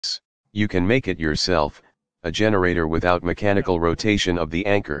You can make it yourself, a generator without mechanical rotation of the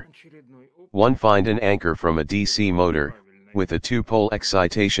anchor. 1. Find an anchor from a DC motor, with a 2-pole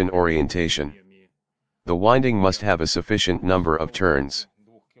excitation orientation. The winding must have a sufficient number of turns.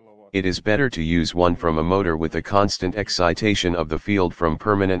 It is better to use one from a motor with a constant excitation of the field from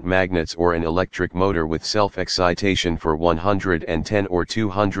permanent magnets or an electric motor with self-excitation for 110 or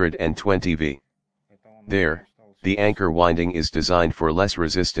 220 V. There, the anchor winding is designed for less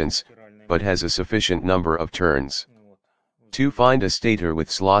resistance, but has a sufficient number of turns. 2. Find a stator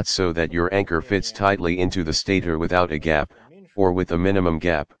with slots so that your anchor fits tightly into the stator without a gap, or with a minimum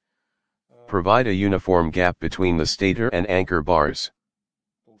gap. Provide a uniform gap between the stator and anchor bars.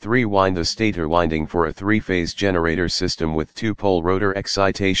 3. Wind the stator winding for a 3-phase generator system with 2-pole rotor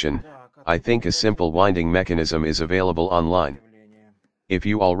excitation. I think a simple winding mechanism is available online. If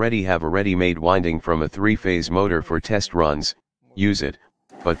you already have a ready-made winding from a 3-phase motor for test runs, use it,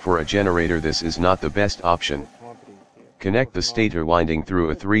 but for a generator this is not the best option. Connect the stator winding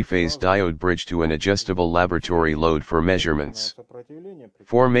through a 3-phase diode bridge to an adjustable laboratory load for measurements.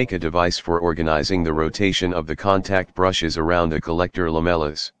 4. Make a device for organizing the rotation of the contact brushes around the collector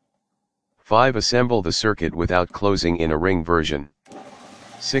lamellas. 5. Assemble the circuit without closing in a ring version.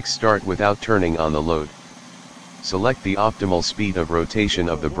 6. Start without turning on the load. Select the optimal speed of rotation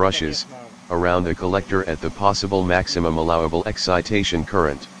of the brushes around the collector at the possible maximum allowable excitation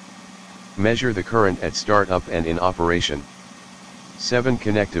current. Measure the current at startup and in operation. 7.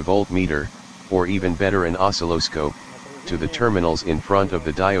 Connect a voltmeter, or even better an oscilloscope, to the terminals in front of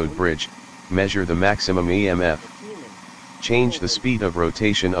the diode bridge. Measure the maximum EMF. Change the speed of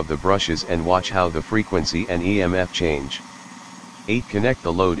rotation of the brushes and watch how the frequency and EMF change. 8. Connect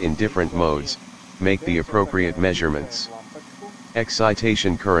the load in different modes, make the appropriate measurements.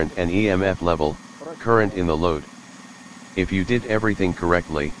 Excitation current and EMF level, current in the load. If you did everything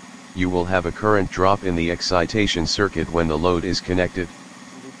correctly, you will have a current drop in the excitation circuit when the load is connected.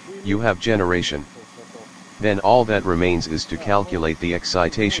 You have generation. Then all that remains is to calculate the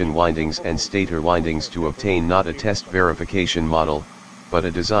excitation windings and stator windings to obtain not a test verification model, but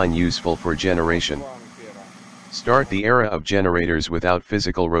a design useful for generation. Start the era of generators without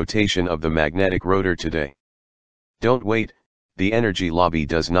physical rotation of the magnetic rotor today. Don't wait, the energy lobby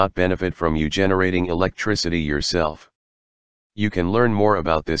does not benefit from you generating electricity yourself. You can learn more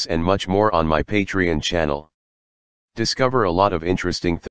about this and much more on my Patreon channel. Discover a lot of interesting things.